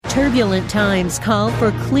Turbulent times call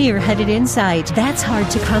for clear-headed insight. That's hard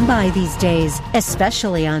to come by these days,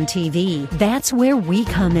 especially on TV. That's where we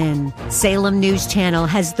come in. Salem News Channel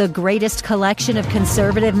has the greatest collection of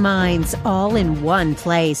conservative minds all in one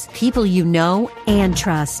place. People you know and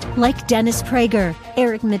trust, like Dennis Prager,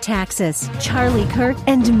 Eric Metaxas, Charlie Kirk,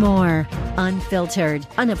 and more. Unfiltered,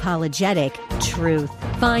 unapologetic truth.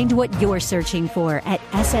 Find what you're searching for at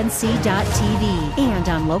snc.tv and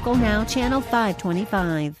on Local Now, Channel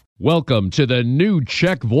 525. Welcome to the new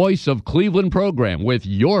Czech Voice of Cleveland program with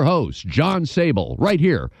your host, John Sable, right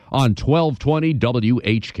here on 1220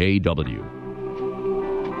 WHKW.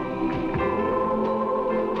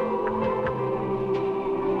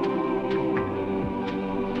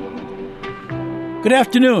 Good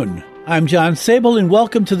afternoon. I'm John Sable, and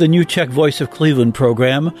welcome to the new Czech Voice of Cleveland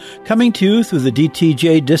program, coming to you through the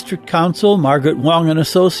DTJ District Council, Margaret Wong and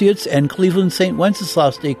Associates, and Cleveland St.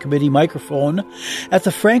 Wenceslaus State Committee microphone at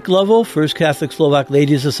the Frank Lovell First Catholic Slovak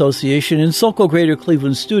Ladies Association in Sokol Greater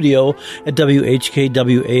Cleveland studio at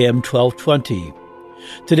WHKW AM 1220.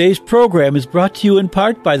 Today's program is brought to you in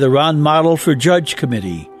part by the Ron Model for Judge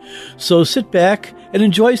Committee. So sit back and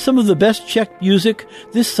enjoy some of the best Czech music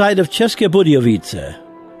this side of České Budějovice.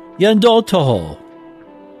 Jen do toho.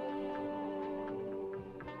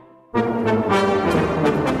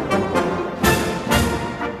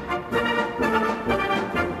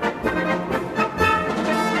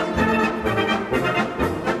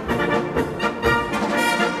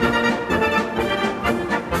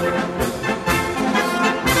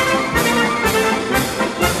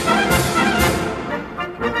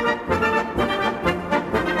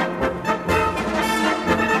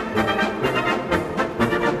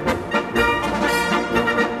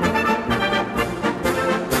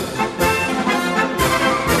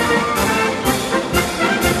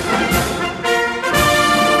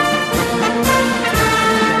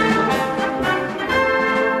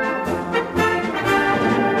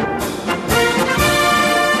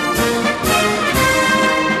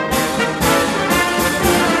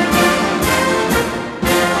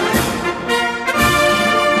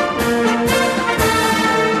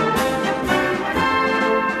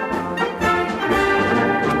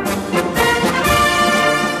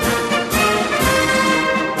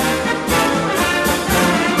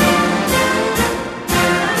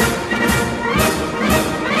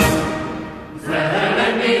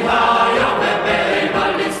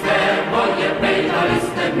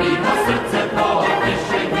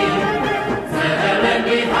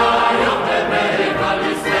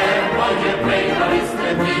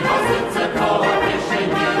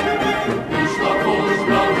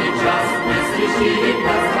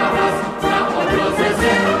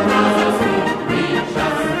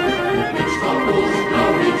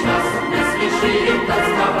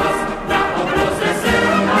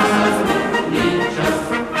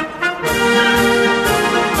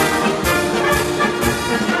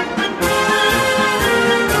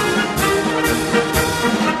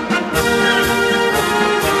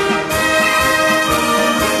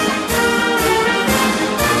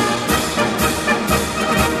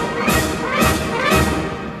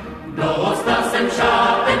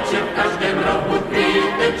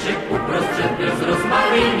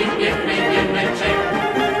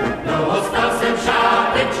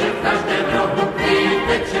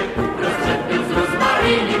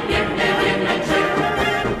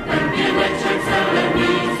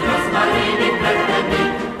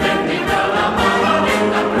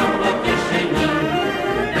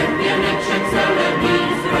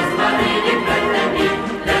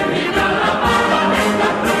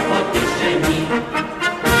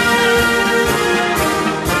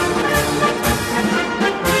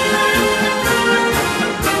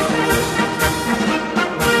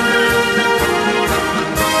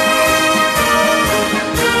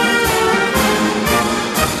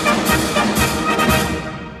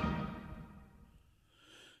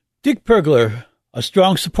 Dick Pergler, a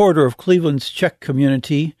strong supporter of Cleveland's Czech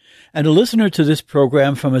community and a listener to this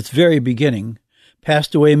program from its very beginning,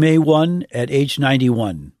 passed away May 1 at age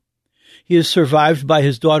 91. He is survived by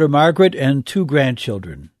his daughter Margaret and 2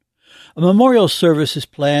 grandchildren. A memorial service is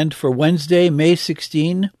planned for Wednesday, May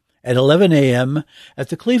 16 at 11 a.m. at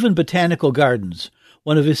the Cleveland Botanical Gardens,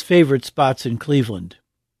 one of his favorite spots in Cleveland.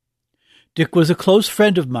 Dick was a close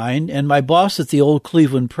friend of mine and my boss at the old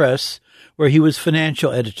Cleveland Press, where he was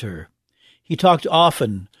financial editor. He talked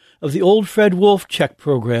often of the old Fred Wolf Czech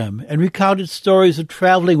program and recounted stories of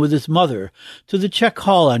traveling with his mother to the Czech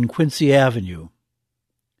Hall on Quincy Avenue.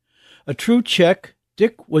 A true Czech,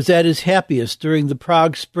 Dick was at his happiest during the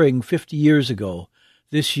Prague Spring 50 years ago,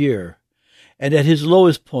 this year, and at his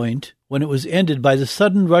lowest point when it was ended by the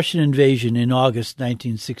sudden Russian invasion in August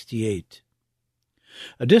 1968.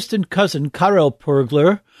 A distant cousin, Karel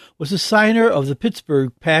Pergler, was a signer of the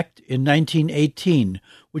Pittsburgh Pact in 1918,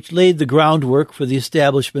 which laid the groundwork for the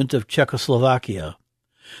establishment of Czechoslovakia.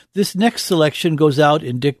 This next selection goes out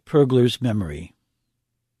in Dick Pergler's memory.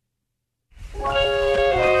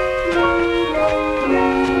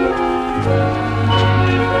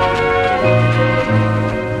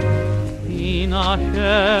 I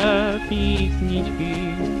naše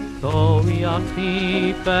písničky jsou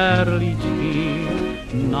jací perličky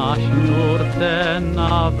na šňůrce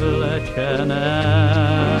navlečené.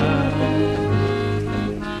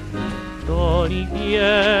 Tolik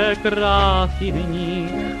je krásy v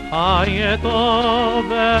nich a je to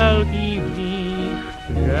velký hřích,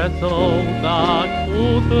 že jsou tak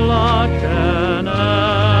utlačené.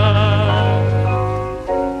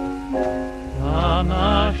 Ta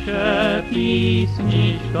naše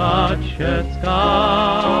písnička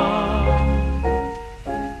česká,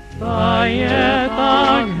 ta je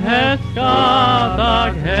tak hezká,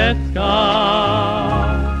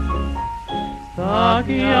 tak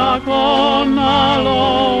jako na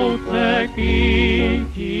louce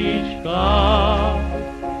kytička,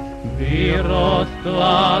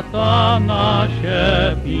 vyrostla ta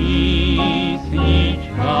naše písnička.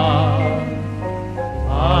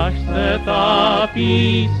 Až se ta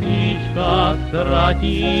písnička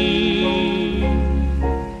ztratí,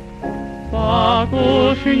 pak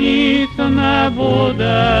už nic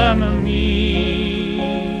nebudem mít.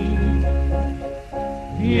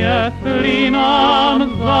 Jestli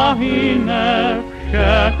nám zahyne,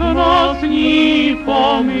 všechno s ní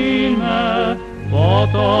pomine,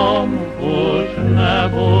 potom už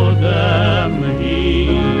nebudem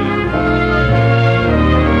jít.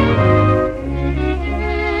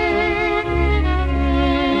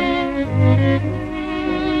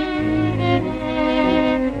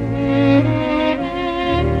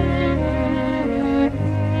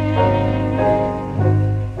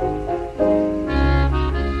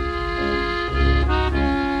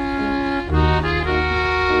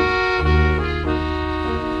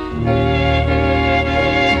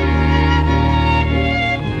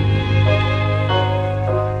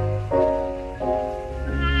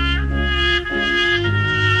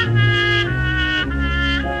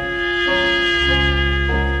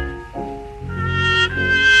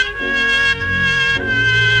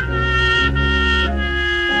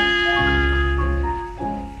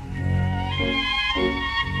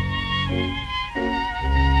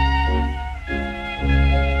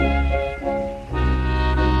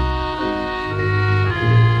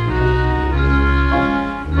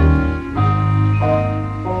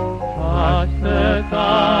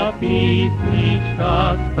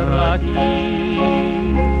 Písnička ztratí,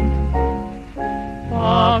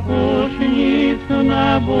 pak už nic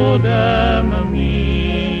nebudem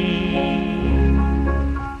mít.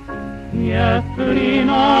 Jestli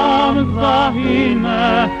nám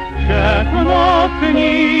zahyne, všechno s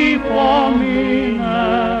ní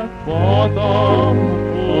pomine, potom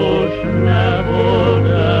už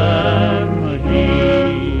nebudem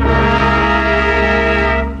žít.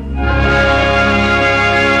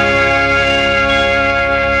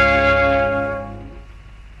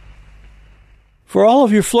 For all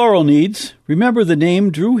of your floral needs, remember the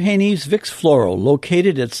name Drew Haney's Vicks Floral,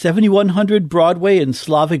 located at 7100 Broadway in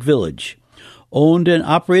Slavic Village. Owned and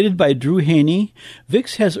operated by Drew Haney,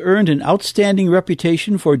 Vicks has earned an outstanding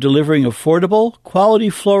reputation for delivering affordable, quality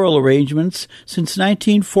floral arrangements since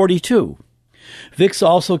 1942. Vicks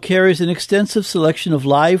also carries an extensive selection of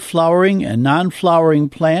live flowering and non-flowering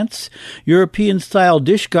plants, European-style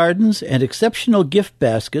dish gardens, and exceptional gift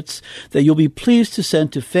baskets that you'll be pleased to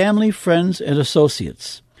send to family, friends, and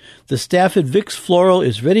associates. The staff at Vicks Floral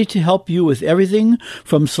is ready to help you with everything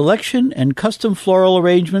from selection and custom floral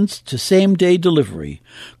arrangements to same-day delivery.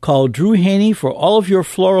 Call Drew Haney for all of your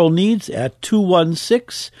floral needs at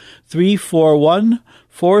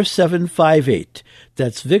 216-341-4758.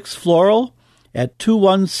 That's Vicks Floral at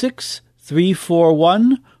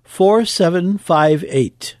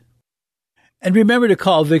 216-341-4758. And remember to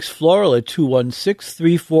call Vicks Floral at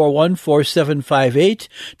 216-341-4758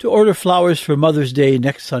 to order flowers for Mother's Day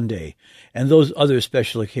next Sunday and those other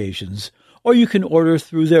special occasions. Or you can order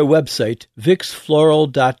through their website,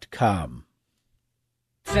 vicksfloral.com.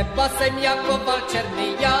 Třeba jsem jako val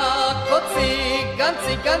černý, jako cigan,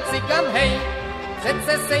 cigan, cigan, hej.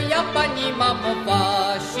 Přece se já, paní mamo,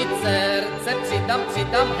 vaši dcerce přidám,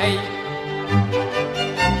 přidám, hej.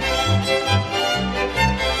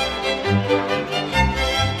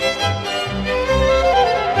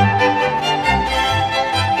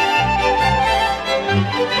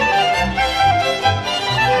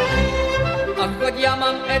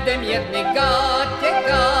 vedem jedny gatě,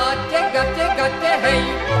 gatě, gatě, gatě, hej.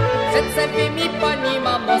 Přece vy mi, paní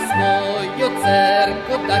mamo, svoju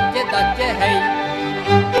dcerku datě, datě, hej.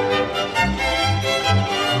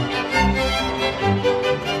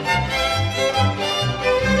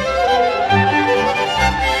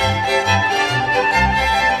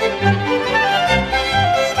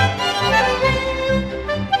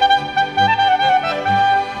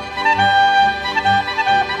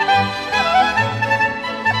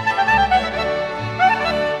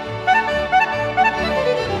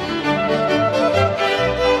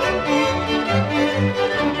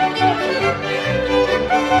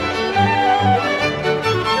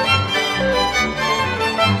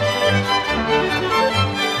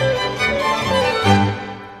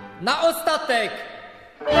 Na ostatek!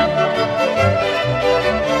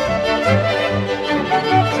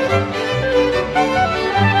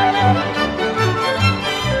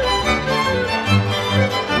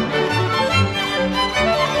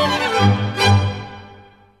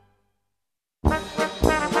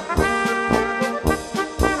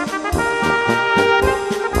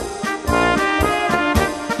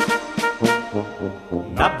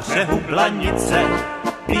 Na břehu Blanice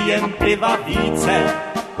pijem piva více,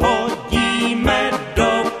 chodíme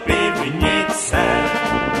do pivnice.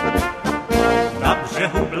 Na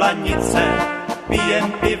břehu Blanice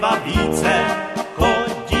pijem piva více,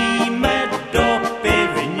 chodíme do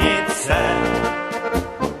pivnice.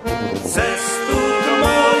 Cestu k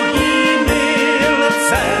mojí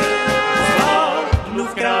milce zvládnu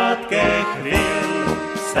v krátké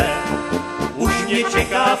chvilce, už mě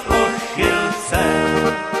čeká v košilce.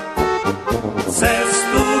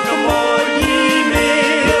 Cestu k mojí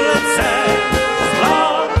milce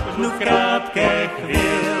zvládnu v krátké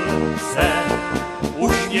chvilce,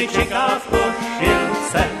 už mě čeká v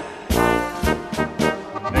košilce.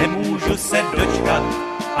 Nemůžu se dočkat,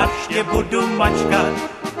 až tě budu mačkat,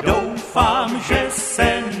 doufám, že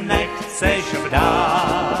se nechceš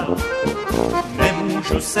vdát.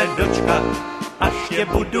 Nemůžu se dočkat, až tě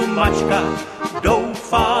budu mačkat,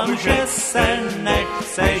 doufám, že se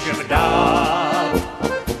nechceš vdát.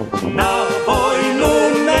 Na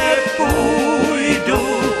vojnu nepůjdu,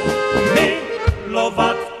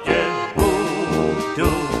 milovat tě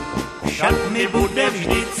budu, však mi bude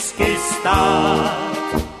vždycky stát.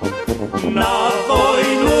 Na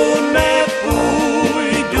vojnu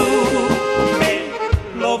nepůjdu,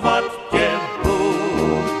 milovat tě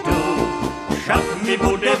budu, však mi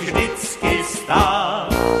bude vždycky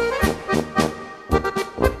stát.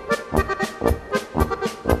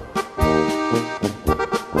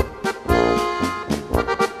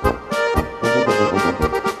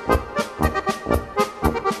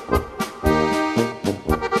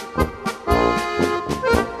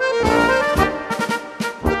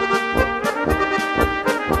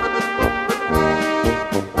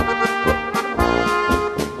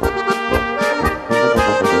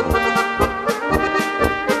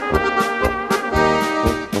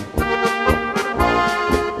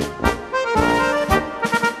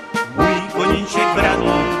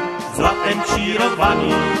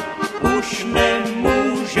 Už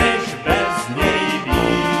nemůžeš bez něj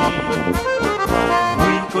být.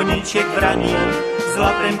 Můj koníček vraní,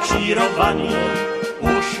 zlatem čírovaný,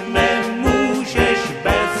 už nemůžeš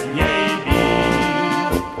bez něj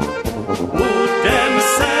být. Budem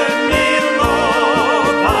se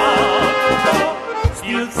milovat, v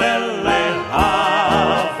stílce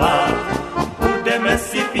lehávat, budeme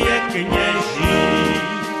si pěkně žít.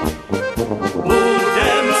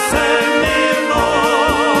 Budem se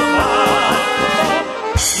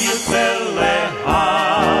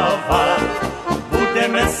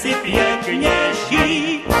si pěkně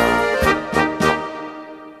žít.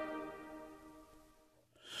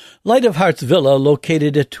 Light of Hearts Villa,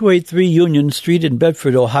 located at 283 Union Street in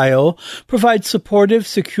Bedford, Ohio, provides supportive,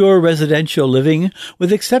 secure residential living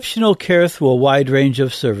with exceptional care through a wide range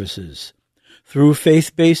of services. Through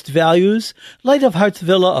faith-based values, Light of Hearts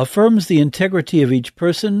Villa affirms the integrity of each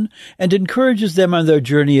person and encourages them on their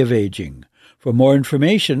journey of aging. For more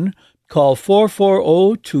information, call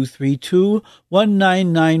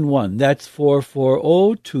 440-232-1991. That's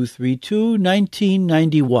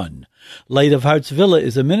 440-232-1991. Light of Hearts Villa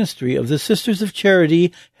is a ministry of the Sisters of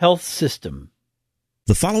Charity Health System.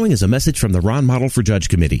 The following is a message from the Ron Model for Judge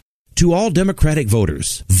Committee. To all Democratic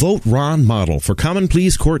voters, vote Ron Model for Common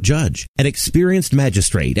Pleas Court Judge, an experienced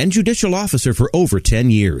magistrate and judicial officer for over 10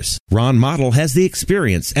 years. Ron Model has the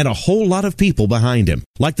experience and a whole lot of people behind him,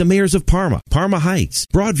 like the mayors of Parma, Parma Heights,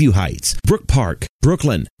 Broadview Heights, Brook Park,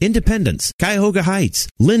 Brooklyn, Independence, Cuyahoga Heights,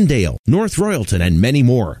 Lindale, North Royalton, and many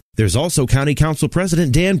more. There's also County Council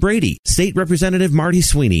President Dan Brady, State Representative Marty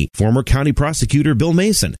Sweeney, former County Prosecutor Bill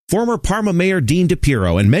Mason, former Parma Mayor Dean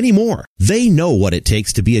DePiero, and many more. They know what it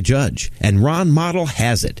takes to be a judge, and Ron Model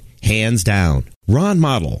has it, hands down. Ron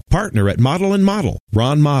Model, partner at Model & Model.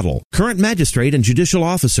 Ron Model, current magistrate and judicial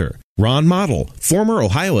officer. Ron Model, former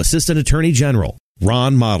Ohio Assistant Attorney General.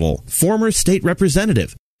 Ron Model, former state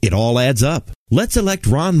representative. It all adds up. Let's elect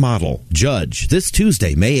Ron Model, Judge, this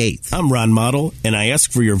Tuesday, May 8th. I'm Ron Model, and I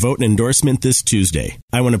ask for your vote and endorsement this Tuesday.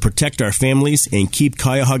 I want to protect our families and keep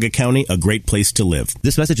Cuyahoga County a great place to live.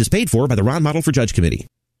 This message is paid for by the Ron Model for Judge Committee.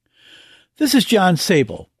 This is John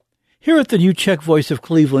Sable. Here at the New Czech Voice of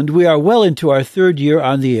Cleveland, we are well into our third year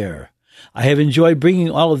on the air. I have enjoyed bringing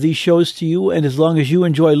all of these shows to you, and as long as you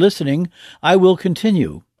enjoy listening, I will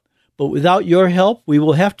continue. But without your help, we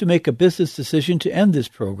will have to make a business decision to end this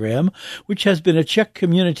program, which has been a Czech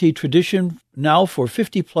community tradition now for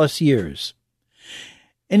 50-plus years.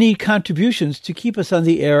 Any contributions to keep us on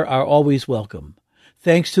the air are always welcome.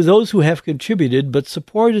 Thanks to those who have contributed, but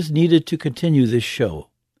support is needed to continue this show.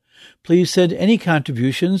 Please send any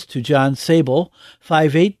contributions to John Sable,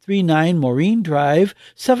 5839 Maureen Drive,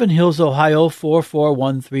 Seven Hills, Ohio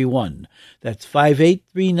 44131. That's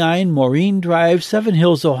 5839 Maureen Drive, Seven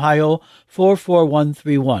Hills, Ohio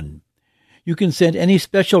 44131. You can send any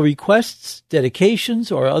special requests,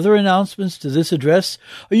 dedications, or other announcements to this address,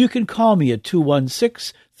 or you can call me at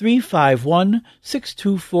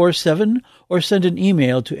 216-351-6247 or send an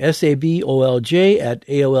email to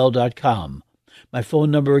sabolj@aol.com. My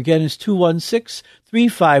phone number again is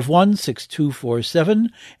 216-351-6247,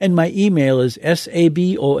 and my email is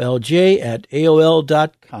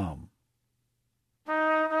sabolj@aol.com.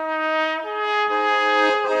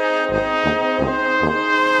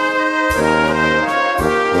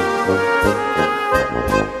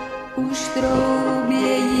 Už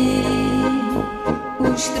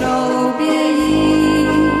troubějí,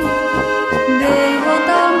 dej ho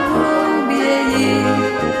tam hlouběji.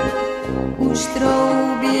 Už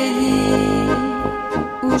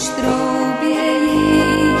troubějí,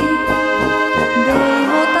 dej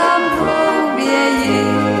ho tam hlouběji.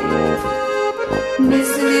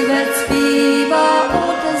 Myslivec zpívá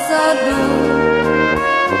odzadu,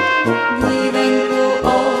 dívenku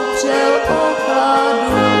opřel o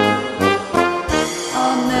chladu.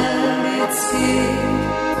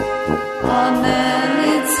 A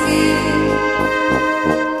nelidsky,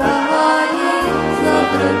 tahají za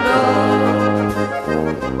brdou.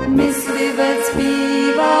 Myslivec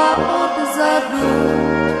zpívá odzadu,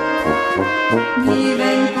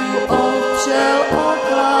 dívenku opřel o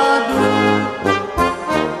kládu.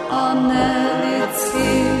 A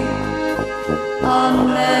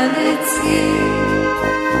nelidsky,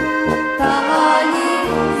 tahají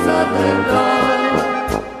za brdou.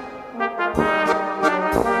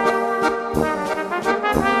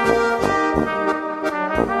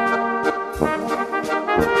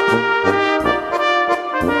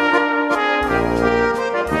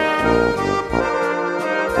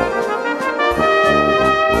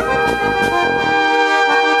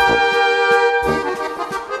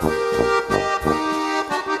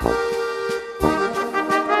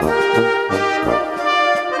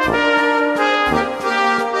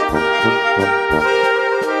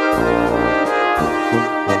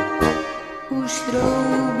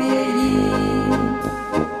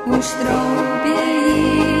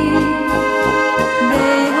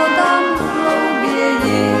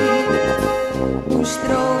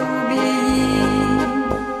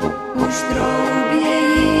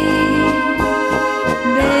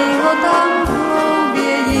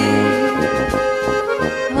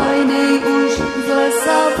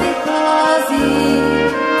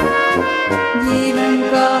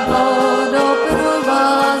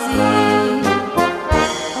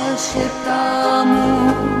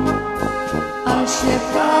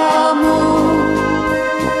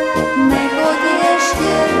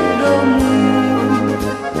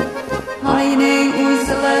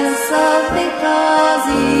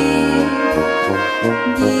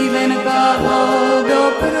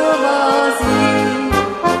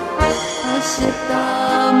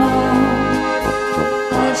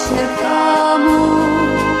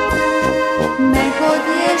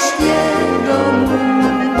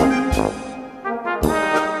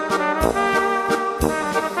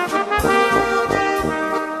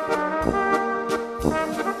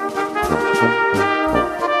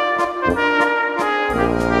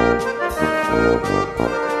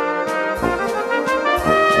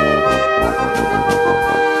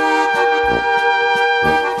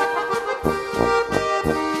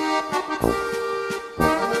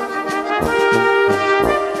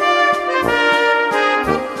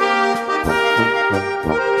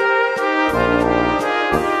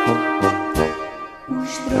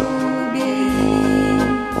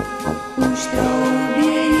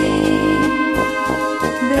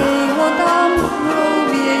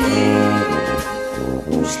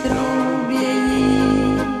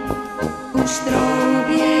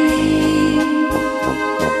 troubějí,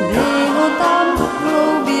 dej ho tam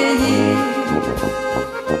hlouběji.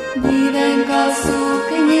 Dívenka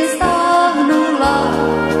sukni stáhnula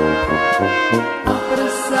a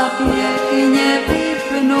prsa pěkně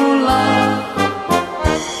vypnula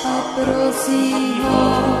a prosí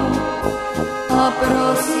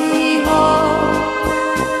ho,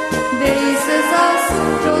 dej se zas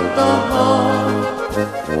do toho.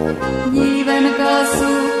 Dívenka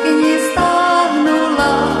sukni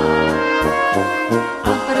stáhnula a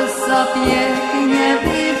prsa pěkně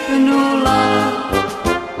vypnula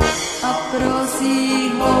a prosí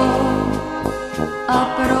ho,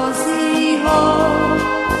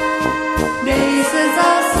 dej se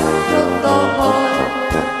zas do toho.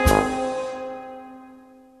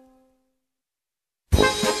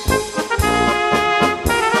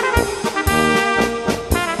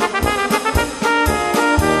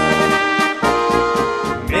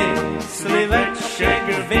 Mysliveček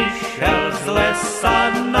vyšel z lesa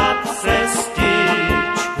na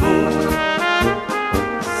cestičku,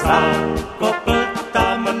 zakopl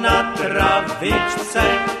tam na travičce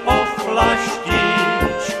o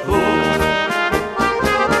flaštičku.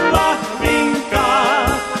 Lahvinka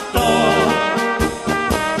to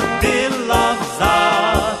byla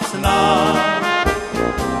vzácná,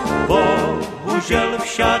 bohužel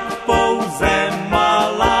však pouze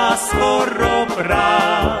malá, skoro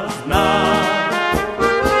prázdná.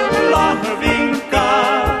 Lahvinka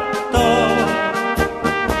to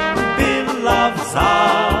byla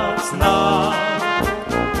vzácná,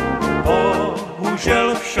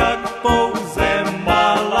 bohužel však pouze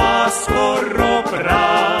malá, skoro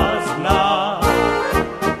prázdná.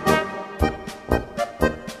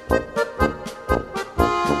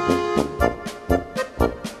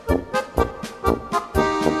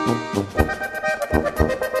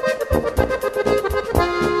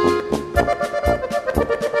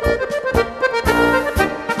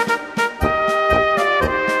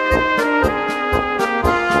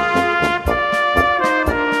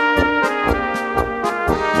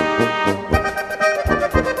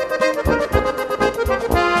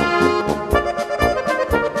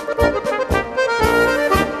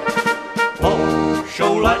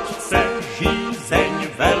 Šoulačce žízeň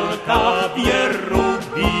velká věru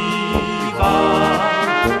bývá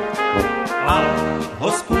a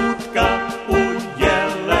hospůdka u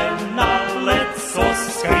jelena leco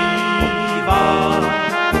skrývá.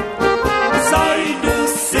 Zajdu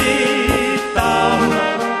si tam,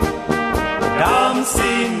 dám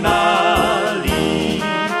si nalít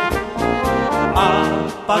a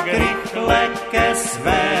pak rychle ke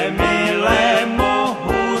své milé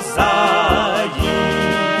mohu zajít.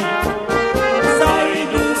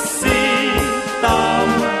 Zajdu si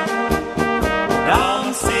tam,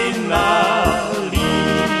 dám si nalít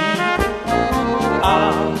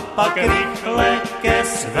a pak rychle ke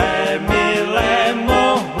své milé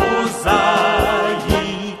mohu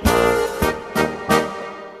zajít.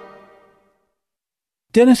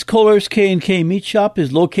 Dennis Kohler's K&K Meat Shop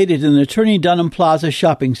is located in the Attorney Dunham Plaza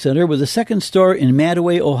Shopping Center with a second store in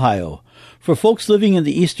Madaway, Ohio. For folks living in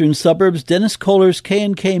the eastern suburbs, Dennis Kohler's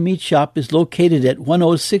K&K Meat Shop is located at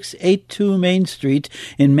 10682 Main Street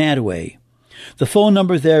in Madaway. The phone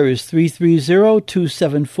number there is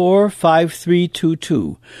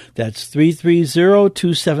 330-274-5322. That's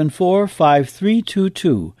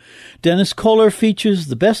 330-274-5322. Dennis Kohler features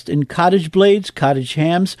the best in cottage blades, cottage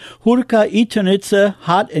hams, hurka i tunica,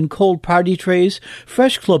 hot and cold party trays,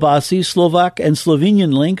 fresh klobasi, Slovak and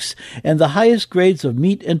Slovenian links, and the highest grades of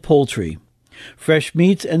meat and poultry. Fresh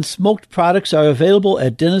meats and smoked products are available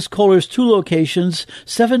at Dennis Kohler's 2 locations,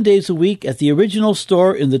 7 days a week at the original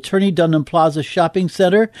store in the Attorney Dunham Plaza Shopping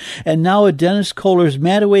Center, and now at Dennis Kohler's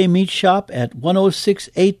Madaway Meat Shop at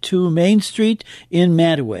 10682 Main Street in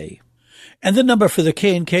Madaway. And the number for the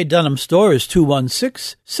K&K Dunham store is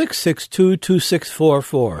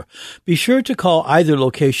 216-662-2644. Be sure to call either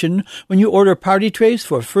location when you order party trays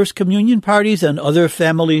for First Communion parties and other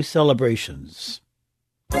family celebrations.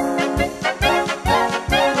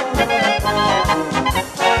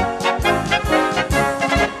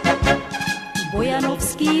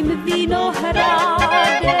 Bojanovským vinohradem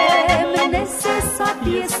nese sa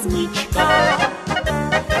piesnička,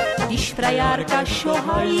 když frajárka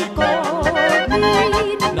šohají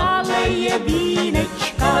koní, naleje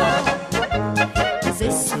vínečka.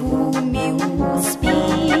 Ze svůmi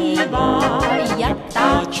uspívá, jak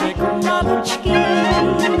ptáček malučký,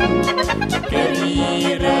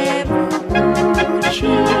 který révu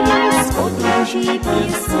učí z podruží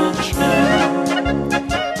písničky.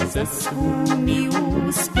 Ze svůmi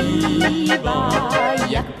uspívá,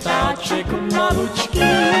 jak ptáček ptáček malučký,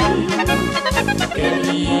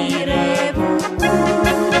 který révu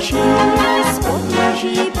učí, z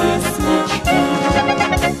podloží pesničky.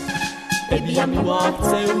 Baby, já milá,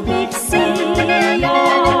 chcel bych si já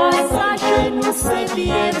za ženu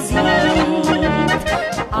sebě vzít,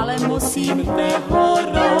 ale musím tého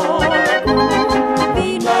roku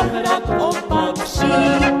vinohrad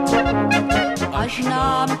opatřit, až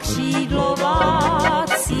nám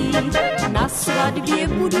křídlováci na svatbě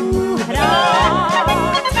budu hrát.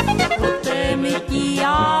 Poté ti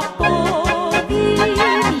já povím,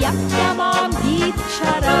 jak já mám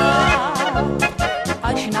dívča rád,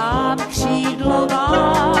 až nám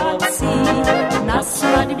křídlováci na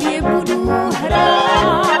svatbě budu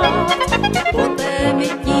hrát. Poté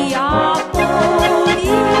ti já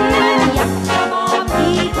povím, jak já mám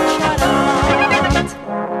dívča rád.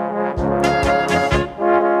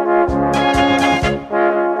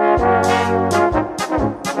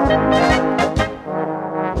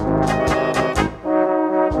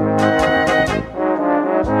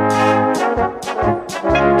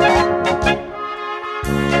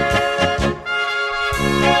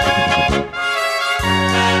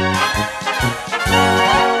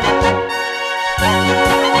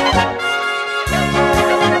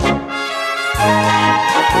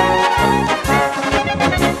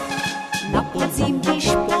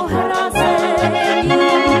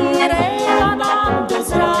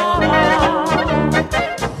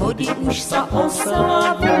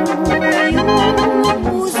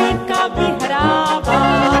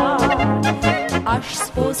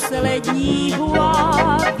 Poslední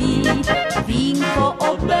hlaví vínko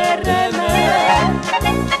obereme,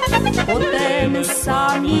 potem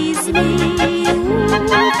sami zmíru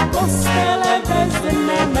v kostele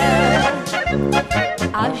vezmeme,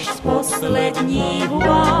 až z poslední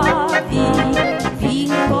hlaví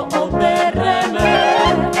vínko obereme,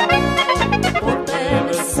 potem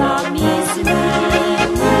sami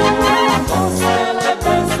zmíru v kostele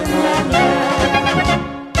vezmeme.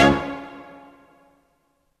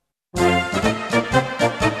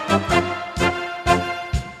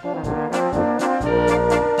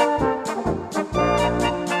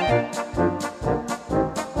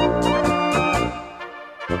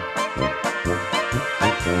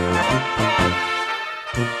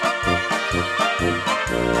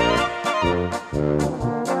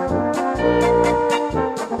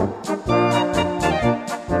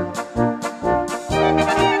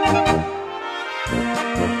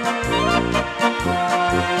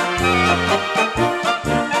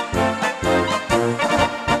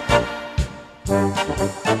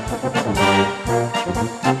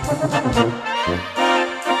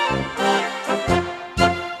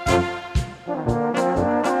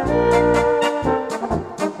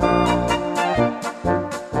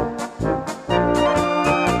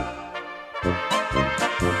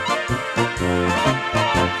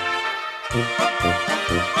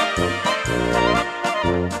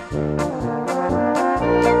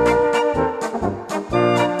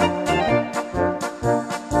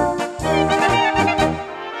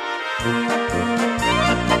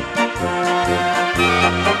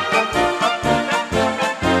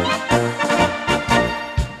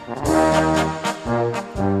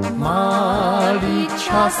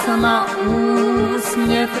 čas na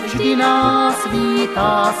úsměv vždy nás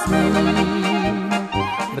vítá smilým.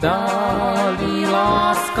 V dáli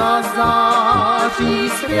láska září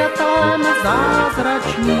světem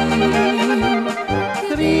zázračným.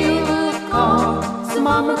 Chvílka s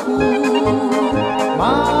mamkou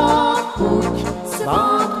má chuť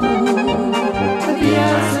svátku,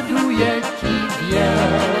 hvězduje ti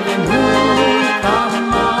věrnou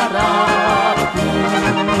kamarádku.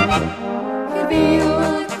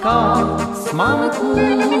 Chvílka s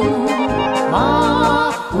mamkou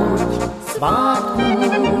má chuť svátku,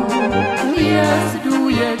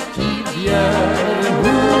 hvězduje ti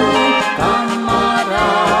věrnou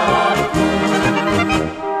kamarádku.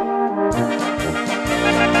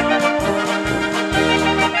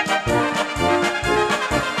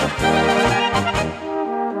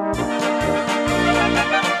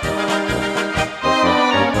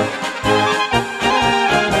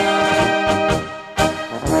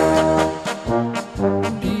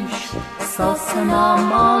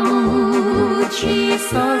 Mama lúči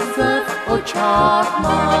slze v očách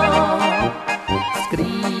má,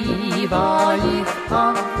 skrývá jich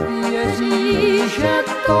a věří, že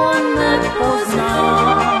to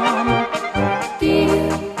nepoznám. Ty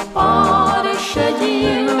pár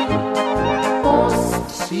šedin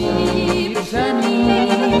postříbřený,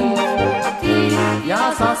 ty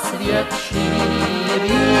já za svět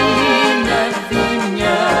šíří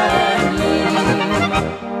nevyměním.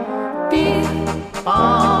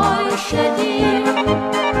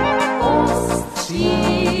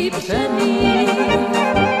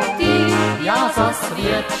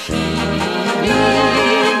 větší nevymění.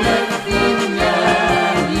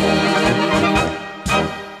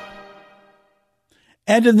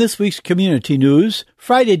 And in this week's community news,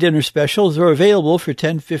 Friday dinner specials are available for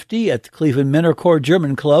 $10.50 at the Cleveland Menorcore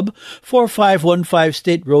German Club, 4515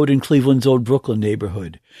 State Road in Cleveland's Old Brooklyn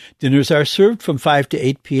neighborhood. Dinners are served from 5 to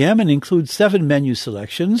 8 p.m. and include 7 menu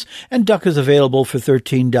selections, and duck is available for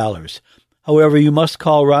 $13. However, you must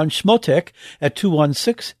call Ron Schmotek at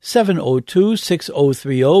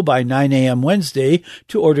 216-702-6030 by 9 a.m. Wednesday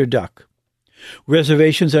to order duck.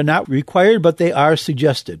 Reservations are not required, but they are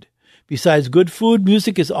suggested. Besides good food,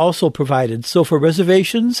 music is also provided, so for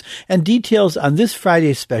reservations and details on this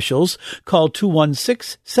Friday's specials, call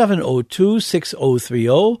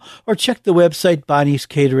 216-702-6030 or check the website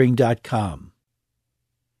bonniescatering.com.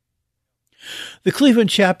 The Cleveland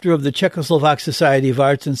chapter of the Czechoslovak Society of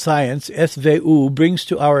Arts and Science, SVU, brings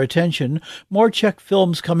to our attention more Czech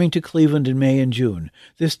films coming to Cleveland in May and June.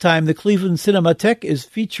 This time, the Cleveland Cinematheque is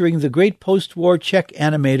featuring the great post-war Czech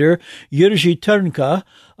animator Jiří Trnka,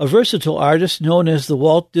 a versatile artist known as the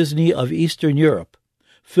Walt Disney of Eastern Europe.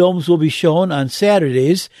 Films will be shown on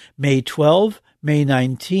Saturdays, May 12, May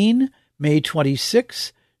 19, May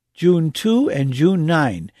 26, June 2, and June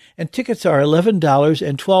 9, and tickets are $11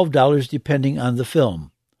 and $12 depending on the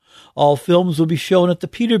film. All films will be shown at the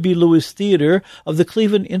Peter B. Lewis Theater of the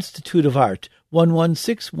Cleveland Institute of Art,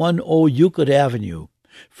 11610 Euclid Avenue.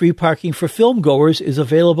 Free parking for film-goers is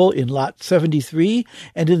available in Lot 73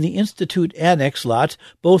 and in the Institute Annex lot,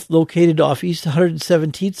 both located off East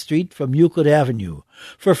 117th Street from Euclid Avenue.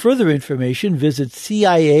 For further information, visit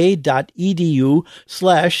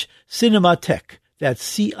cia.edu/cinematheque. That's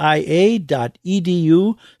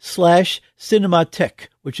cia.edu/cinematheque,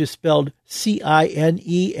 which is spelled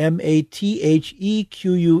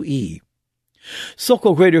CINEMATHEQUE.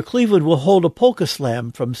 Sokol Greater Cleveland will hold a polka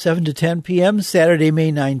slam from 7 to 10 p.m. Saturday,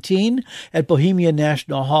 May 19 at Bohemian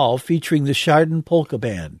National Hall featuring the Chardon Polka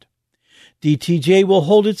Band. DTJ will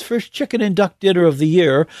hold its first chicken and duck dinner of the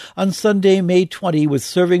year on Sunday, May 20 with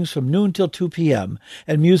servings from noon till 2 p.m.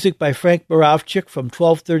 and music by Frank Borovchik from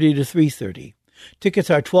 12:30 to 3:30. Tickets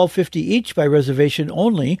are $12.50 each by reservation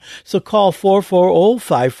only, so call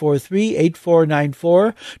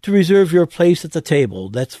 440-543-8494 to reserve your place at the table.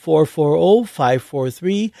 That's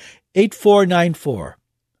 440-543-8494.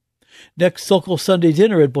 Next Sokol Sunday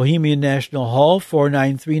dinner at Bohemian National Hall,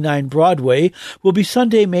 4939 Broadway, will be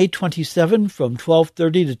Sunday, May 27 from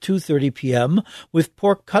 12:30 to 2:30 p.m. with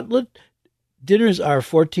pork cutlet. Dinners are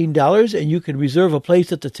 $14, and you can reserve a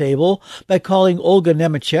place at the table by calling Olga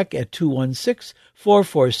Nemechek at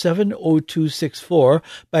 216-447-0264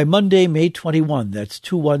 by Monday, May 21. That's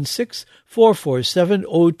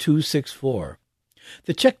 216-447-0264.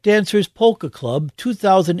 The Czech Dancers Polka Club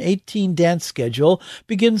 2018 dance schedule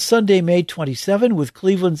begins Sunday, May 27 with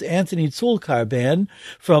Cleveland's Anthony Zulkar Band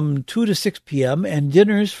from 2 to 6 p.m. and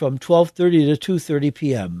dinners from 12:30 to 2:30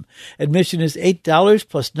 p.m. Admission is $8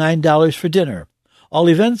 plus $9 for dinner. All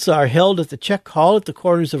events are held at the Czech Hall at the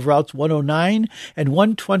corners of Routes 109 and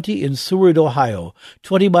 120 in Seward, Ohio,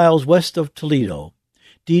 20 miles west of Toledo.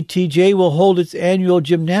 DTJ will hold its annual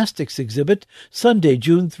gymnastics exhibit Sunday,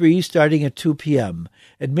 June 3, starting at 2 p.m.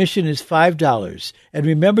 Admission is $5, and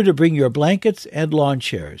remember to bring your blankets and lawn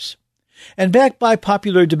chairs. And back by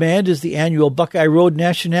popular demand is the annual Buckeye Road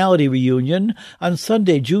Nationality Reunion on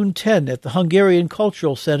Sunday, June 10 at the Hungarian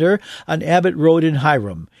Cultural Center on Abbott Road in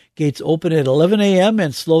Hiram. Gates open at 11 a.m.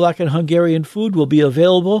 and Slovak and Hungarian food will be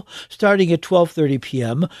available starting at 12:30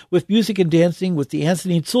 p.m. with music and dancing with the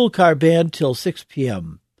Anthony Zulkar Band till 6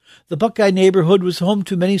 p.m. The Buckeye neighborhood was home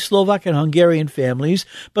to many Slovak and Hungarian families,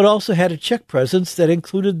 but also had a Czech presence that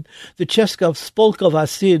included the Česká Spolková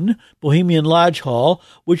Syn Bohemian Lodge Hall,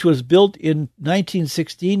 which was built in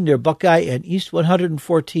 1916 near Buckeye and East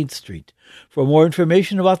 114th Street. For more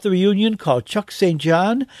information about the reunion, call Chuck St.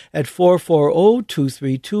 John at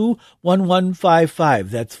 440-232-1155.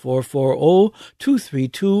 That's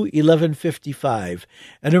 440-232-1155.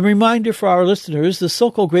 And a reminder for our listeners, the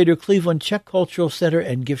Sokol Greater Cleveland Czech Cultural Center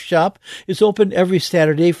and Gift Shop is open every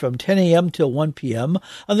Saturday from 10 a.m. till 1 p.m.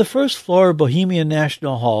 on the first floor of Bohemian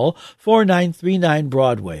National Hall, 4939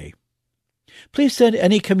 Broadway. Please send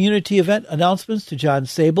any community event announcements to John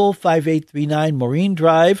Sable, 5839 Maureen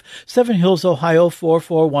Drive, Seven Hills, Ohio,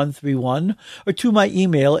 44131, or to my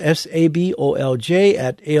email,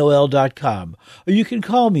 sabolj@aol.com. Or you can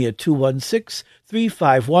call me at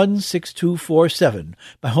 216-351-6247.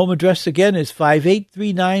 My home address again is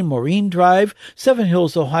 5839 Maureen Drive, Seven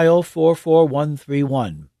Hills, Ohio,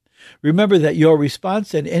 44131. Remember that your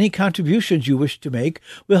response and any contributions you wish to make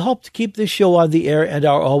will help to keep this show on the air and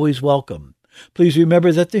are always welcome. Please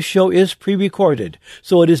remember that this show is pre-recorded,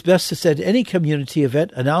 so it is best to send any community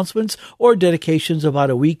event announcements or dedications about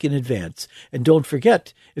a week in advance. And don't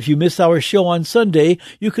forget, if you miss our show on Sunday,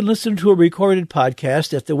 you can listen to a recorded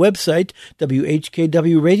podcast at the website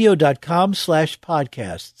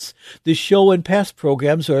whkwradio.com/podcasts. This show and past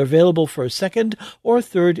programs are available for a second or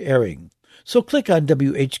third airing. So click on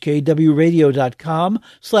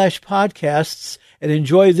whkwradio.com/podcasts and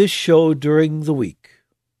enjoy this show during the week.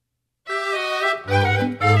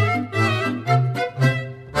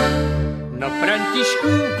 Na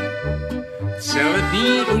Františku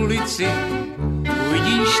celý ulici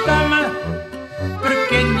uvidíš tam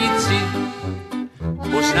prkenici.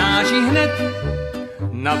 Poznáš ji hned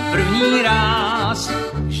na první ráz,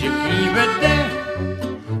 že k ní vede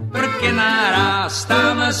prkená ráz.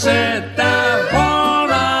 Tam se ta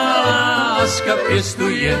volná láska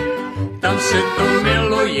pěstuje, tam se to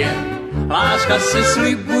miluje, láska se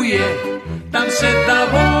slibuje. Tam se ta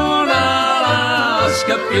volná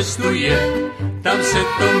láska pěstuje, tam se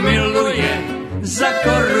to miluje za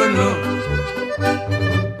korunu.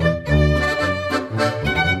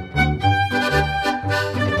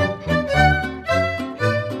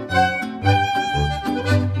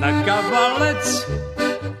 Na kavalec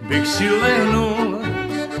bych si lehnul,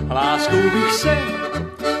 láskou bych se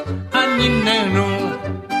ani nehnul.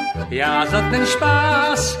 Já za ten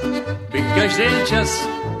špás bych každý čas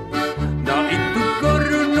dal i tu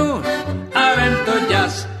korunu a vem to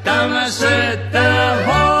ďas. Tam se ta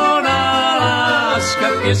volná láska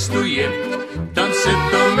pěstuje, tam se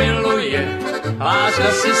to miluje,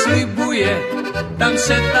 láska se slibuje. Tam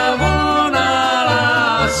se ta volná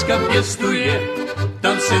láska pěstuje,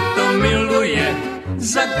 tam se to miluje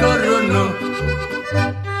za korunu.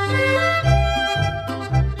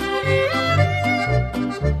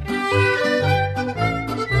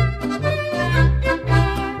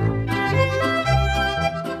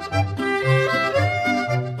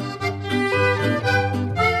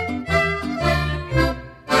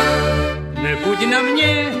 Na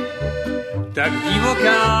mě tak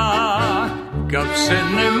divoká, kapse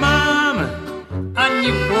nemám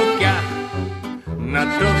ani ploka. Na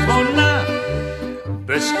to ona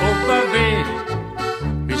bez obavy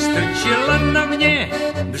vystrčila na mě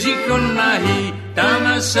břicho nahý.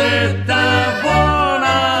 Tam se ta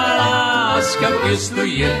volná láska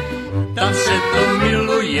pěstuje, tam se to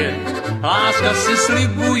miluje, láska se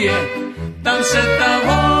slibuje. Tam se ta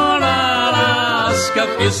volná láska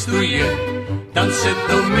pěstuje, tam se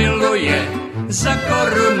to miluje za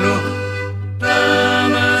korunu.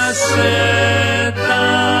 Tam se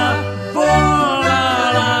ta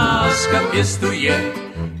volná láska pěstuje,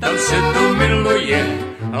 tam se to miluje,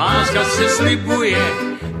 láska se slibuje.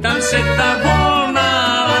 Tam se ta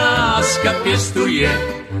volná láska pěstuje,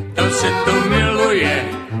 tam se to miluje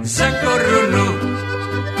za korunu.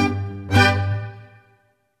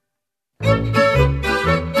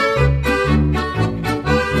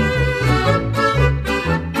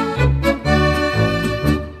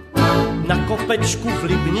 Kopečku v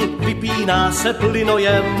Libni vypíná se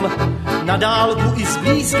plynojem, na dálku i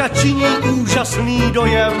zblízka činí úžasný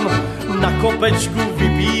dojem. Na kopečku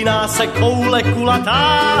vypíná se koule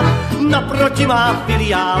kulatá, naproti má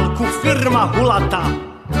filiálku firma Hulata.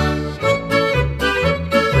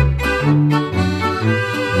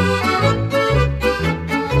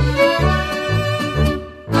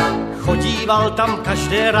 Chodíval tam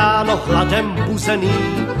každé ráno hladem buzený,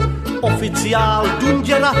 oficiál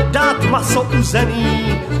Dunděra dát maso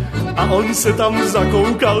uzený. A on se tam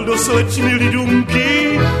zakoukal do slečny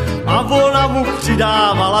Lidunky a ona mu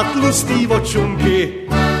přidávala tlustý vočunky.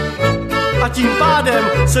 A tím pádem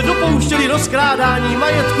se dopouštěli rozkrádání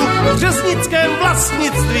majetku v řeznickém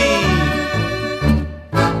vlastnictví.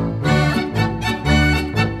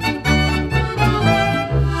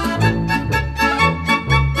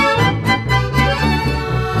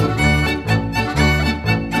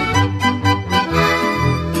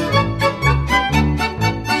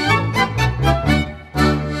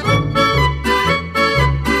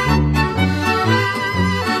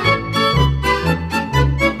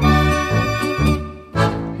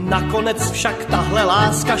 Nakonec však tahle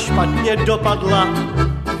láska špatně dopadla,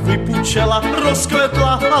 vypučela,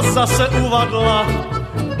 rozkvetla a zase uvadla.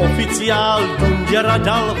 Oficiál Dunděra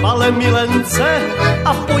dal vale milence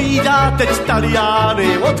a pojídá teď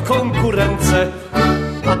Taliány od konkurence.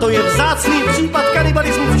 A to je vzácný případ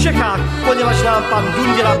kanibalismu v Čechách, poněvadž nám pan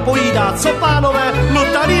Dunděra pojídá, co pánové, no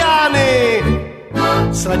Taliány.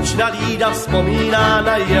 Slečna Lída vzpomíná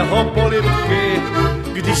na jeho polibky,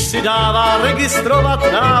 když si dává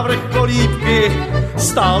registrovat návrh kolíbky.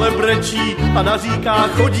 stále brečí a naříká,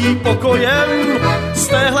 chodí pokojem. Z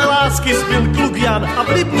téhle lásky zbyl kluk Jan a v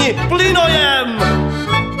Lipni plynojem.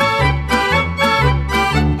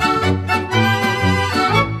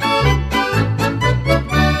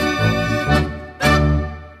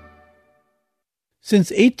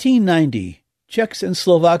 Since 1890, Czechs and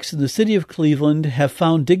Slovaks in the city of Cleveland have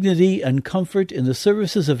found dignity and comfort in the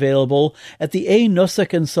services available at the A.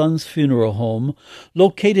 Nosek & Sons Funeral Home,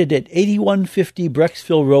 located at 8150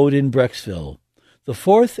 Brecksville Road in Brecksville. The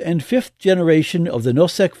fourth and fifth generation of the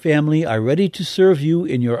Nosek family are ready to serve you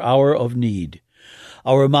in your hour of need.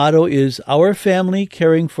 Our motto is Our Family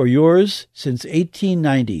Caring for Yours since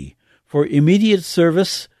 1890. For immediate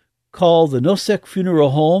service, call the Nosek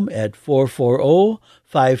Funeral Home at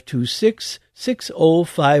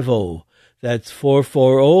 440-526-6050. That's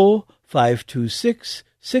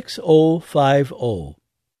 440-526-6050.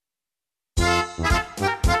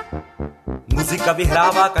 Muzika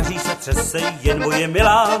vyhrává, každý se třese, jen moje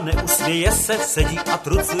milá neusměje se, sedí a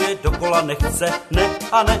trucuje dokola, nechce, ne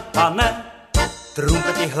a ne a ne.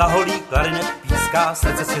 Trumpety hlaholí, klarinet píská,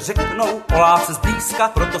 srdce si řeknou o lásce zblízka,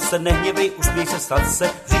 proto se nehněvej, usměj se, snad se,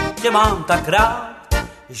 vždyť tě mám tak rád.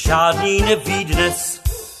 Žádný neví dnes,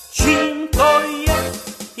 čím to je,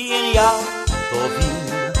 jen já to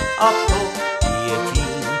vím a to je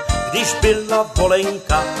tím. Když byla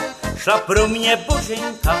volenka, šla pro mě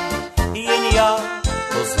boženka, jen já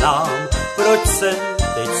to znám, proč jsem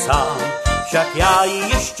teď sám, však já ji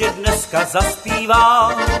ještě dneska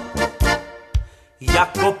zaspívám.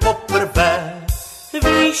 Jako poprvé,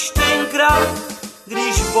 víš tenkrát,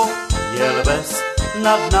 když Bůh jel ves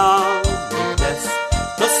nad námi dnes,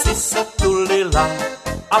 to si se tulila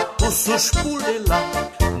a pusu špulila,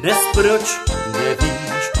 dnes proč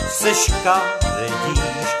nevíš, se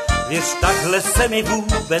škaredíš, věř, takhle se mi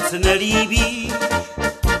vůbec nelíbíš.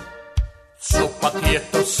 Co pak je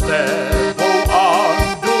to s tebou,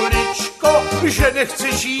 Anduličko, že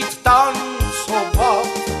nechci žít tancovat?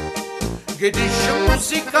 Když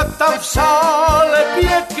muzika tam v sále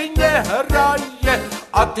pěkně hraje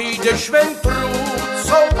a ty jdeš ven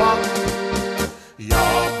trucovat.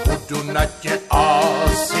 Já budu na tě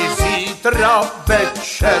asi zítra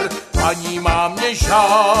večer, paní má mě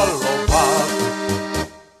žalovat.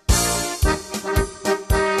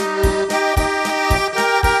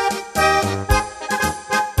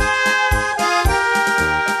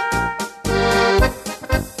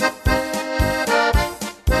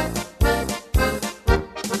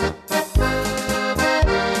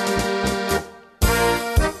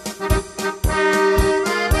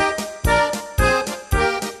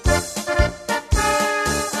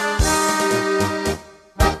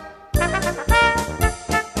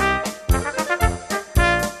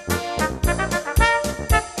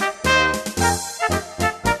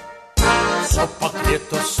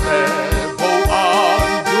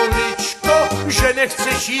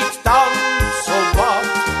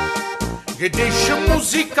 Když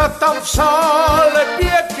muzika tam v sále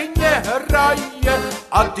pěkně hraje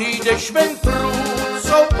a ty jdeš ven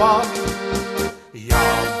trucovat.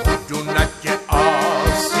 Já budu na tě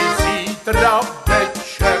asi zítra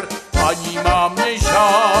večer, paní má mě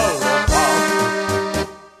žalovat.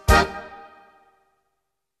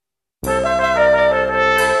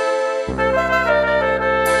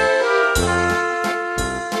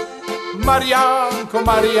 Mariánko,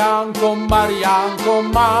 Mariánko, Mariánko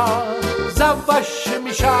má zavaš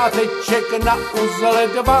mi šáteček na uzle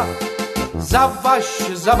 2.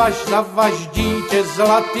 Zavaš dítě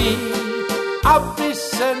zlatý, aby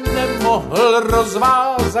se nemohl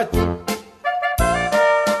rozvázat.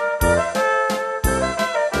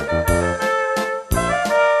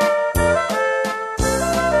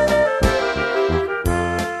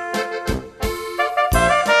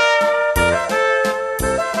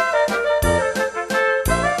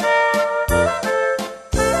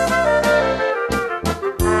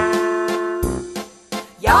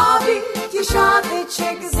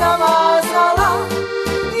 Zavázala,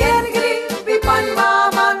 jen kdyby pan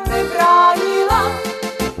máma nebránila,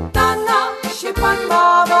 ta naše pan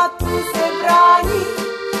máma tu se brání,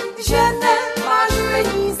 že nemáš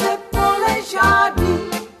peníze, pole žádný.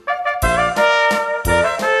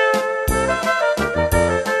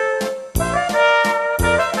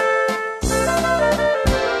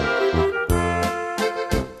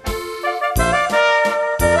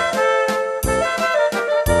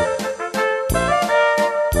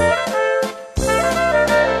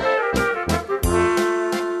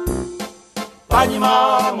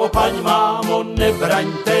 Paní mámo,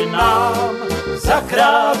 nebraňte nám,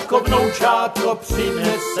 zakrátko vnoučátko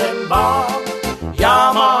přinesem vám.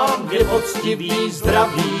 Já mám 2 poctivý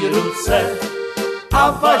zdravý ruce,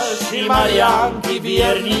 a vaši Mariánky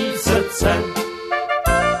věrný srdce.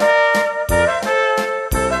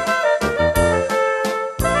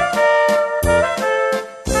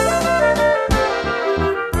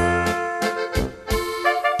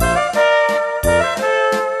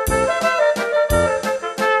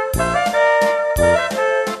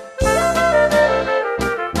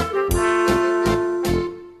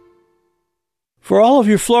 For all of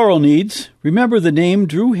your floral needs, remember the name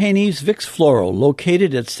Drew Haney's Vicks Floral,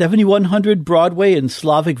 located at 7100 Broadway in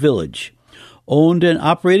Slavic Village. Owned and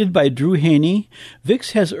operated by Drew Haney,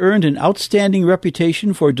 Vicks has earned an outstanding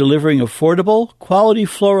reputation for delivering affordable, quality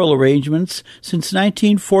floral arrangements since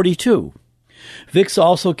 1942. Vicks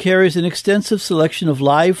also carries an extensive selection of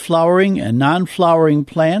live flowering and non-flowering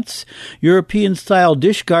plants, European-style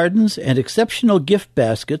dish gardens, and exceptional gift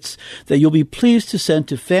baskets that you'll be pleased to send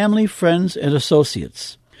to family, friends, and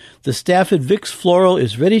associates. The staff at Vicks Floral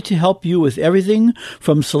is ready to help you with everything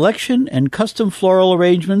from selection and custom floral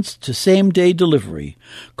arrangements to same-day delivery.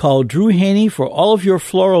 Call Drew Haney for all of your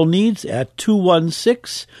floral needs at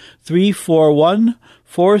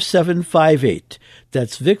 216-341-4758.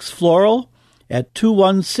 That's Vicks Floral at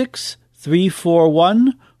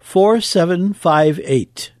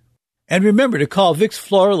 216-341-4758. And remember to call Vicks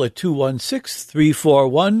Floral at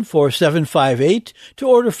 216-341-4758 to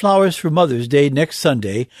order flowers for Mother's Day next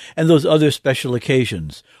Sunday and those other special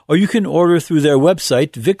occasions. Or you can order through their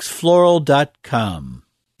website, vicksfloral.com.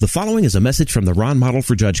 The following is a message from the Ron Model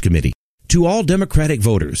for Judge Committee. To all Democratic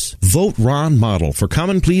voters, vote Ron Model for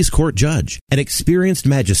Common Pleas Court Judge, an experienced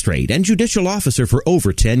magistrate and judicial officer for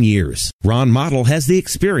over 10 years. Ron Model has the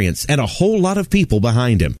experience and a whole lot of people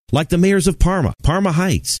behind him, like the mayors of Parma, Parma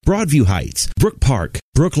Heights, Broadview Heights, Brook Park,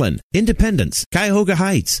 Brooklyn, Independence, Cuyahoga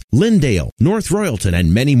Heights, Lindale, North Royalton,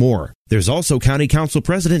 and many more. There's also County Council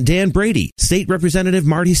President Dan Brady, State Representative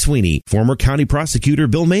Marty Sweeney, former County Prosecutor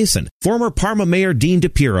Bill Mason, former Parma Mayor Dean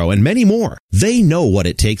DePiero, and many more. They know what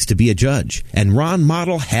it takes to be a judge, and Ron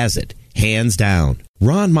Model has it, hands down.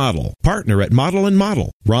 Ron Model, partner at Model &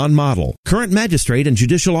 Model. Ron Model, current magistrate and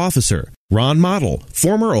judicial officer. Ron Model,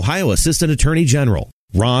 former Ohio Assistant Attorney General.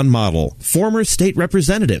 Ron Model, former state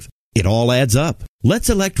representative. It all adds up. Let's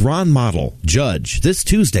elect Ron Model, Judge, this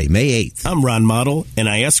Tuesday, May 8th. I'm Ron Model, and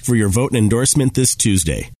I ask for your vote and endorsement this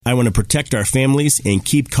Tuesday. I want to protect our families and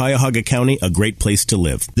keep Cuyahoga County a great place to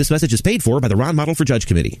live. This message is paid for by the Ron Model for Judge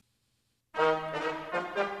Committee.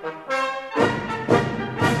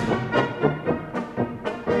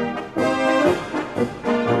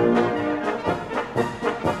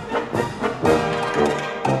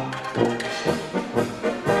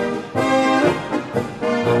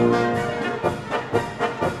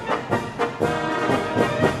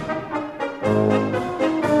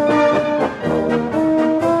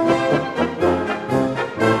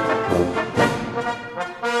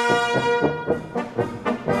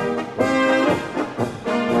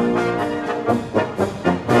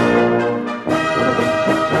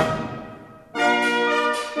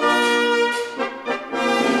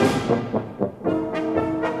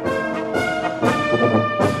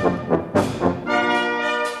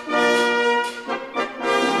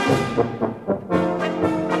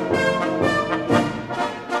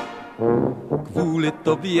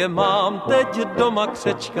 Tobě mám teď doma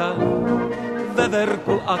křečka,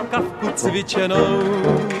 veverku a kavku cvičenou.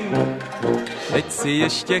 Teď si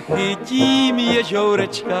ještě chytím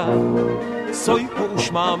ježourečka, sojku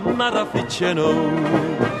už mám narafičenou.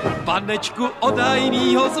 Panečku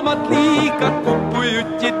odajnýho z matlíka, kupuju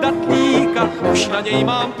ti datlíka, už na něj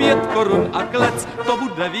mám 5 korun a klec, to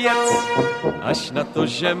bude věc. Až na to,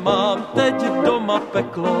 že mám teď doma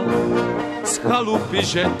peklo, z chalupy,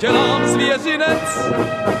 že dělám zvěřinec.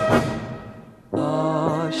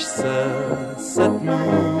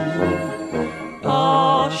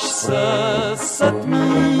 Až se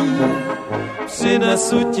setmí,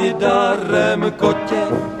 přinesu ti darem kotě,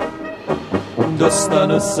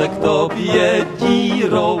 dostanu se k tobě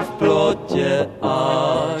dírou v plotě.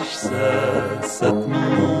 Až se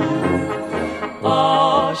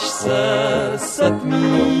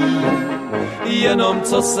setmí, jenom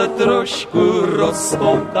co se trošku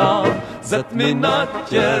rozpoutám, ze tmy na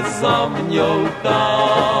tě zamňoutám.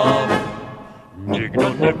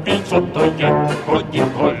 Nikdo neví, co to je, chodí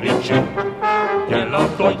količi, dělá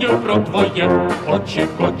to je pro tvoje oči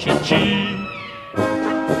kočičí.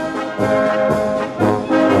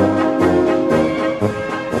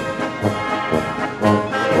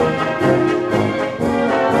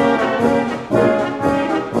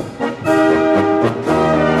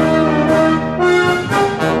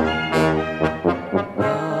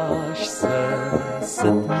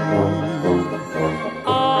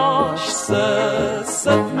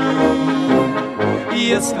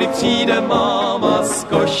 jestli přijde máma s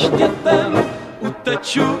koštětem,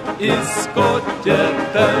 uteču i s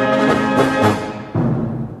kotětem.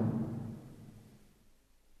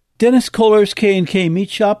 Dennis Kohler's K&K Meat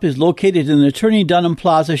Shop is located in the Attorney Dunham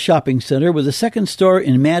Plaza Shopping Center with a second store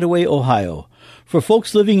in Madaway, Ohio. For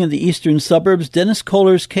folks living in the eastern suburbs, Dennis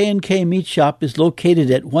Kohler's K&K Meat Shop is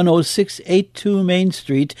located at 10682 Main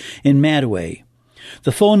Street in Madaway.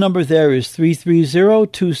 The phone number there is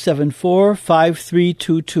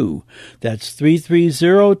 330-274-5322. That's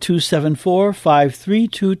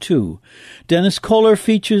 330-274-5322. Dennis Kohler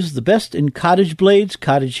features the best in cottage blades,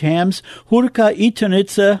 cottage hams, hurka i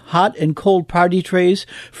tunica, hot and cold party trays,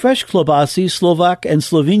 fresh klobasi, Slovak and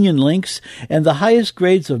Slovenian links, and the highest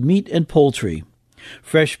grades of meat and poultry.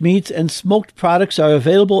 Fresh meats and smoked products are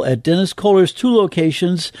available at Dennis Kohler's 2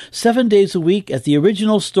 locations, 7 days a week at the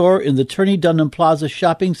original store in the Attorney Dunham Plaza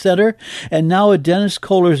Shopping Center, and now at Dennis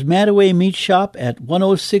Kohler's Madaway Meat Shop at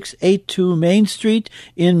 10682 Main Street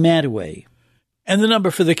in Madaway. And the number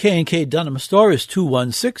for the K&K Dunham store is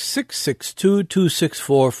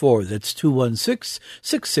 216-662-2644. That's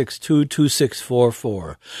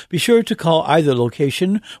 216-662-2644. Be sure to call either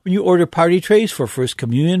location when you order party trays for First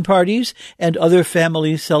Communion parties and other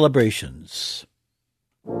family celebrations.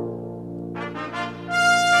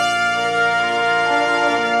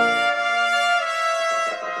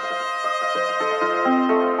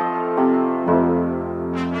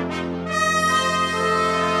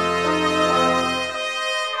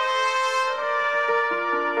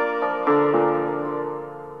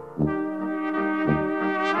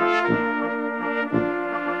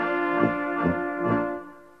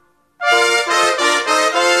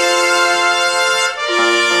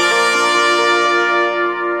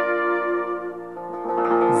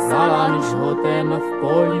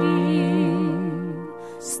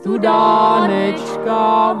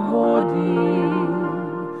 Studánečka vody,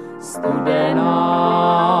 studená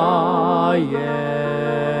je.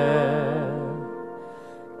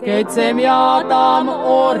 Keď jsem já tam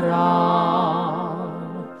oral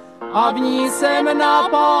a v ní jsem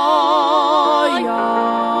napájal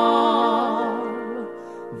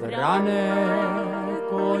vrané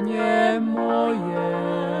koně moje,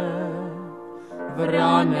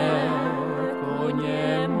 vrané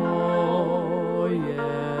koně moje.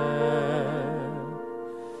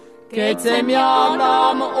 Keď jsem já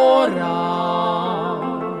tam oral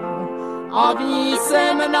a v ní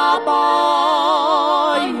jsem napájal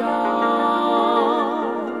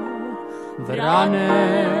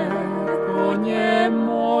vrané koně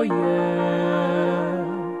moje,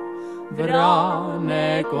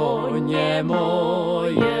 vrané koně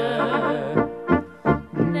moje.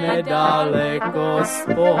 Nedaleko z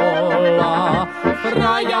pola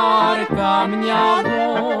frajárka mňa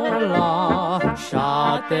volá,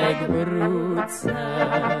 šátek v ruce,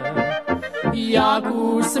 jak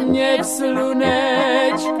úsměv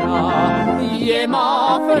slunečka, je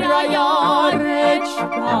má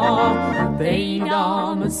frajárečka, tej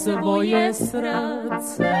dám svoje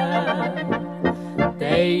srdce,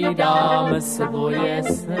 tej dám svoje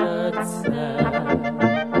srdce.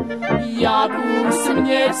 Jak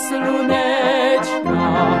úsměv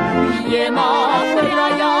slunečka, je má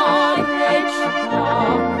frajárečka,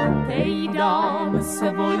 tej dám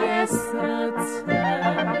svoje srdce,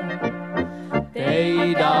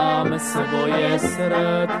 tej dám svoje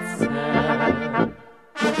srdce.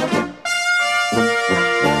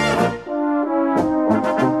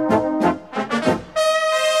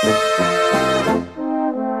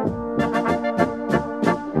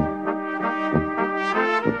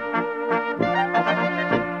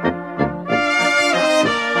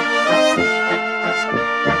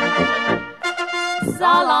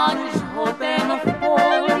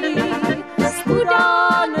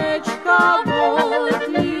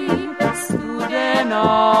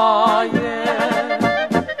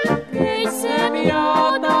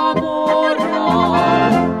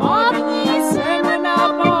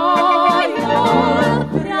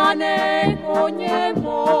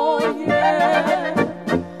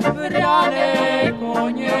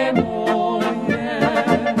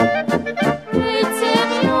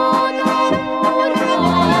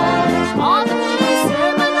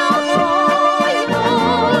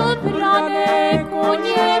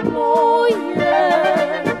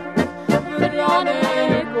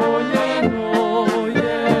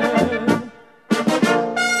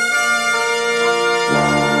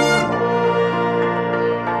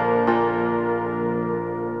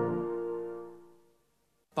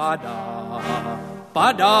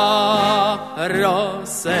 Padá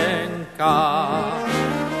rosenka,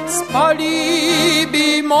 spalí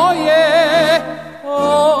by moje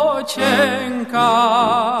oči.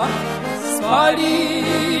 očenka. Spali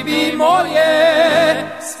by moje,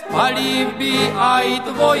 spali by aj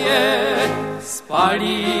tvoje,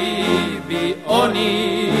 spali by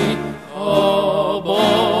oni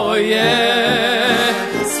oboje.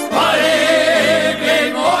 Spali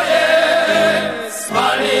by moje,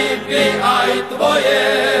 spali by aj tvoje,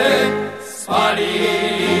 spali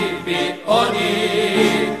by oni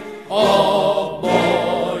oboje.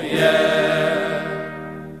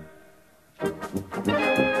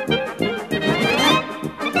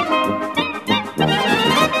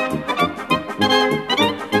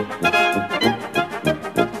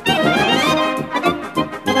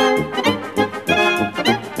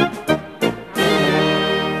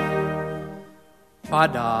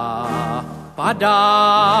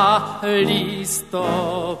 Padá listopad.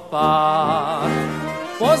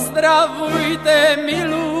 Pozdravujte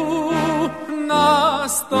milú na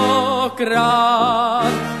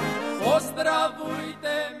 100-krát.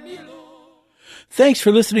 Pozdravujte milú. Thanks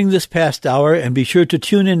for listening this past hour, and be sure to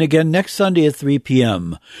tune in again next Sunday at 3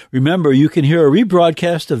 p.m. Remember, you can hear a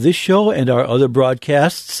rebroadcast of this show and our other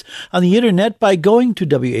broadcasts on the internet by going to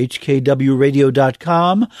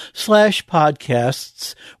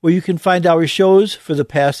whkwradio.com/podcasts, where you can find our shows for the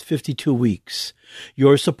past 52 weeks.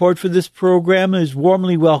 Your support for this program is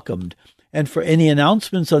warmly welcomed. And for any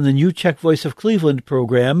announcements on the new Czech Voice of Cleveland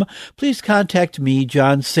program, please contact me,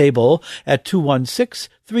 John Sable, at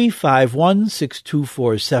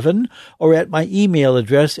 216-351-6247 or at my email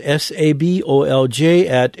address,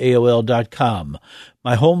 sabolj@aol.com.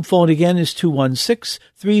 My home phone again is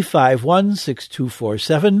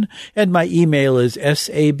 216-351-6247, and my email is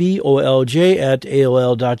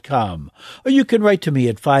sabolj@aol.com. Or you can write to me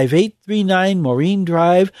at 5839 Maureen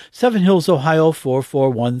Drive, Seven Hills, Ohio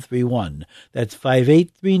 44131. That's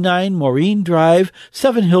 5839 Maureen Drive,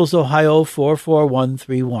 Seven Hills, Ohio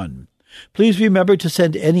 44131. Please remember to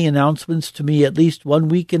send any announcements to me at least 1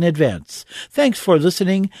 week in advance. Thanks for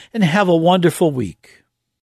listening, and have a wonderful week.